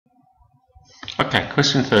Okay,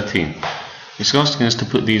 question 13. It's asking us to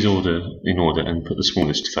put these in order and put the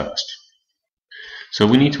smallest first. So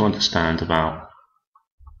we need to understand about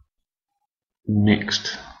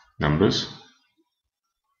mixed numbers,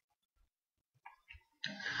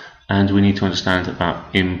 and we need to understand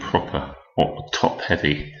about improper or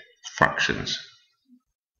top-heavy fractions.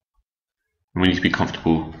 And we need to be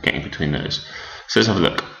comfortable getting between those. So let's have a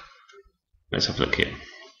look. Let's have a look here.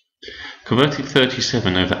 Converting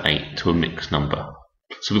 37 over 8 to a mixed number.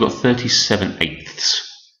 So we've got 37 eighths,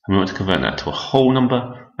 and we want to convert that to a whole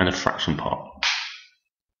number and a fraction part.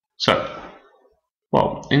 So,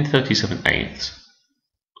 well, in 37 eighths,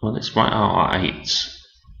 well, let's write out our eighths.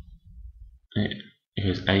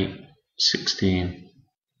 Here's 8, 16,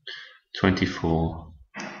 24,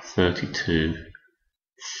 32,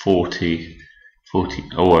 40,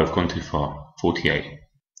 oh, I've gone too far, 48.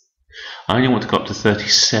 I only want to go up to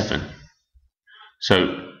 37.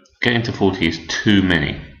 So getting to 40 is too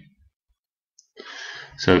many.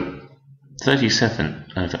 So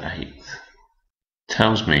 37 over 8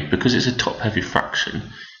 tells me, because it's a top-heavy fraction,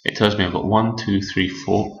 it tells me I've got 1, 2, 3,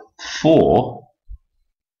 4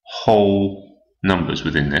 whole numbers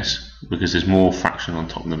within this, because there's more fraction on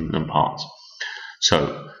top than parts.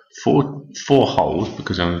 So four wholes,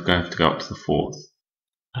 because I'm going to have to go up to the fourth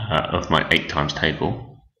of my 8 times table.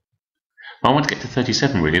 But I want to get to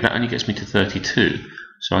 37 really, that only gets me to 32.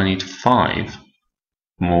 So I need 5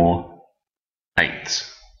 more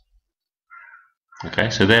eighths. Okay,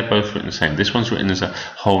 so they're both written the same. This one's written as a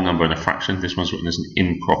whole number and a fraction, this one's written as an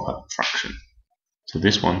improper fraction. So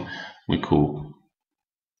this one we call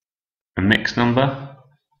a mixed number,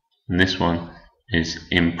 and this one is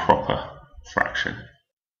improper fraction.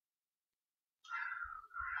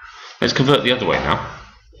 Let's convert the other way now.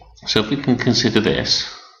 So if we can consider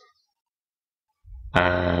this,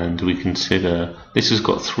 and we consider this has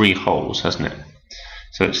got 3 wholes, hasn't it?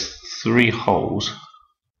 So it's 3 wholes,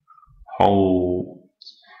 whole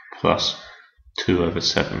plus 2 over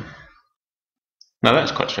 7. Now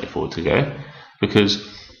that's quite straightforward to go, because,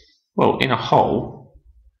 well, in a whole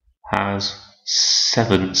has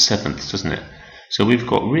 7 sevenths, doesn't it? So we've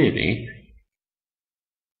got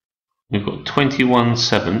 21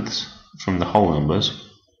 sevenths from the whole numbers,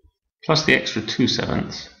 plus the extra 2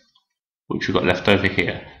 sevenths, which we've got left over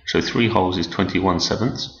here. So 3 wholes is 21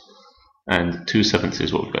 sevenths, and 2 sevenths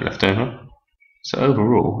is what we've got left over. So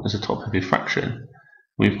overall, as a top-heavy fraction,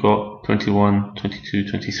 we've got 21, 22,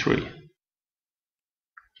 23.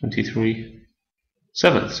 23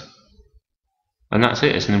 sevenths. And that's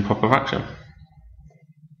it, it's an improper fraction.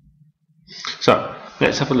 So,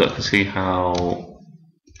 let's have a look and see how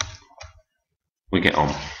we get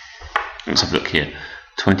on. Let's have a look here.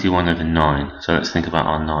 21 over 9. So let's think about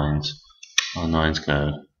our 9s. Our 9s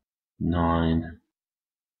go 9,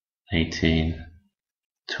 18,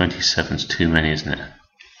 27's too many, isn't it?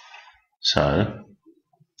 So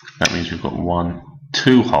that means we've got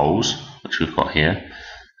 2 wholes, which we've got here,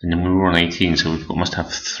 and then we were on 18, so we must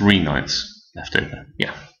have 3 ninths left over.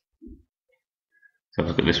 Yeah. So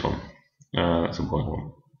look at this one. That's a boring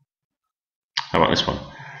one. How about this one?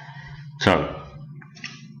 So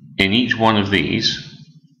in each one of these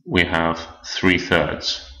we have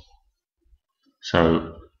 3/3.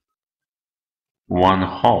 So 1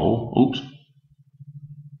 whole,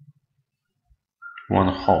 1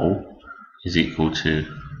 whole is equal to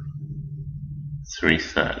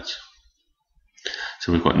 3/3.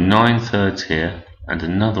 So we've got 9/3 here, and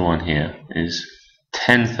another one here is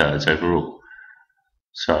 10/3 overall.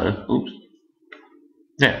 So,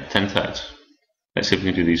 yeah, 10/3. Let's see if we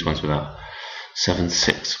can do these ones without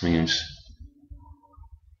 7/6 means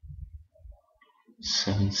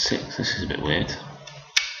 7/6. This is a bit weird.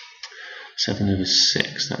 7 over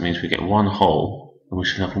 6. That means we get 1 whole, and we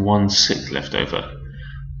should have 1/6 left over.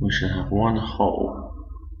 We should have 1 whole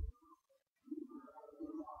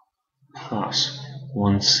plus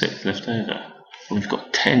 1/6 left over. And we've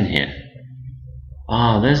got 10 here.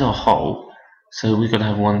 Ah, there's our whole. So we've got to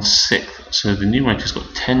have 1/6. So the numerator's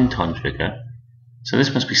got 10 times bigger. So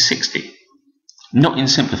this must be 60. Not in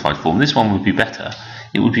simplified form. This one would be better.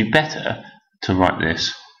 It would be better to write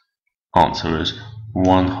this answer as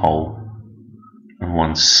 1 whole and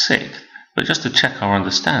 1/6. But just to check our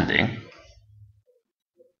understanding,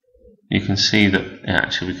 you can see that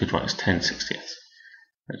actually we could write as 10/60.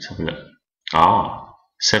 Let's have a look.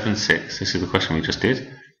 7/6. This is the question we just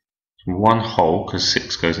did. 1 whole, because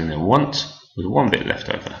 6 goes in there once, with 1 bit left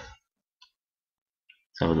over.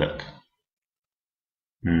 Let's have a look.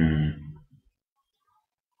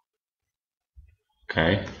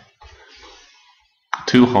 Okay.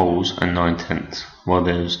 2 wholes and 9/10. Well,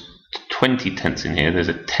 there's 20 tenths in here. There's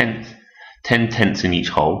a tenth 10 tenths in each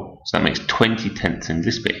hole, so that makes 20 tenths in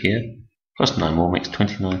this bit here, plus 9 more makes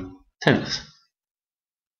 29 tenths.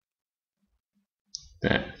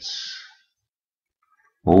 That's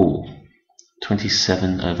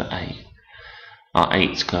 27 over 8. Our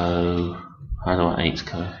 8s go, how do our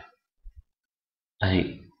 8s go?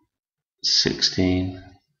 8, 16,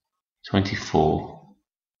 24,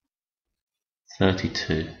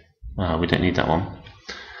 32. We don't need that one.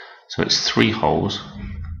 So it's 3 holes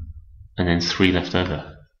and then 3 left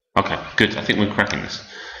over. Okay, good. I think we're cracking this.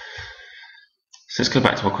 So let's go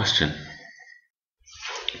back to our question.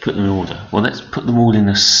 Put them in order. Well, let's put them all in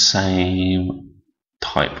the same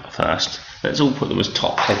type first. Let's all put them as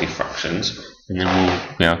top-heavy fractions, and then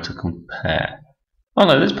we'll be able to compare. Oh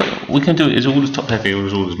no, we can do it as all as top-heavy or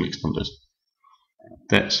as all as mixed numbers.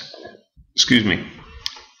 Excuse me.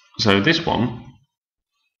 So this one,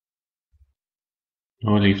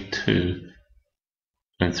 I'll leave 2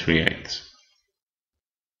 and 3/8.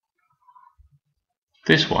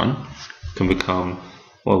 This one can become,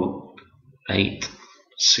 well, 8,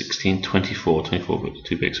 16, 24, 24 bits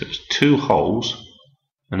too big, so it's 2 holes,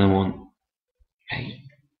 and I want 8,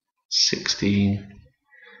 16,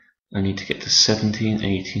 I need to get to 17,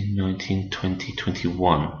 18, 19, 20,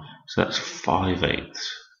 21, so that's 5/8.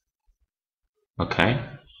 Okay,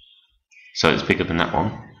 so it's bigger than that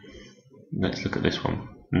one. Let's look at this one,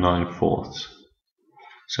 9/4.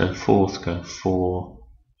 So fourths go 4,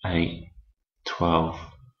 8, 12,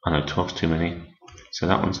 I know 12's too many, so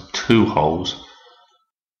that one's 2 holes,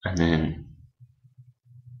 and then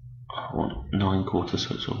I want 9/4,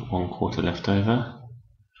 so it's 1/4 left over,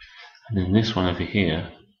 and then this one over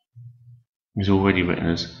here is already written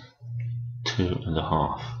as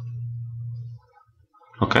 2.5.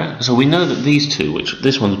 Okay, so we know that these two, which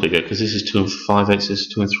this one's bigger because this is 2 and 5/8, this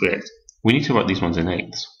is 2 and 3/8. We need to write these ones in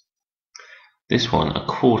 8ths. This one,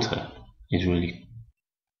 1/4, is really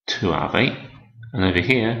 2 out of 8, and over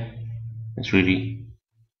here it's really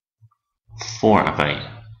 4 out of 8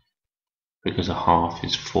 because a half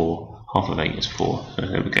is 4. Half of 8 is 4. So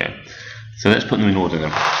there we go. So let's put them in order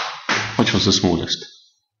then. Which one's the smallest?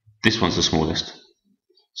 This one's the smallest.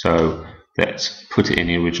 So let's put it in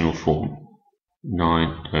the original form.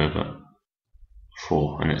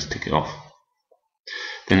 9/4, and let's tick it off.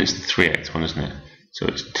 Then it's the 3/8 one, isn't it? So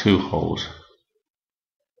it's 2 holes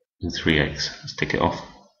and 3/8. Let's tick it off.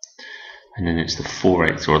 And then it's the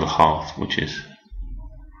 4/8 or the half, which is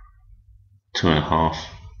 2.5.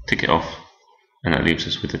 Tick it off, and that leaves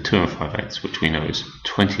us with the 2 and 5/8, which we know is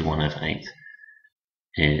 21/8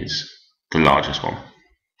 is the largest one.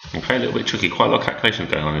 Okay, a little bit tricky, quite a lot of calculations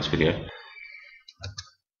going on in this video.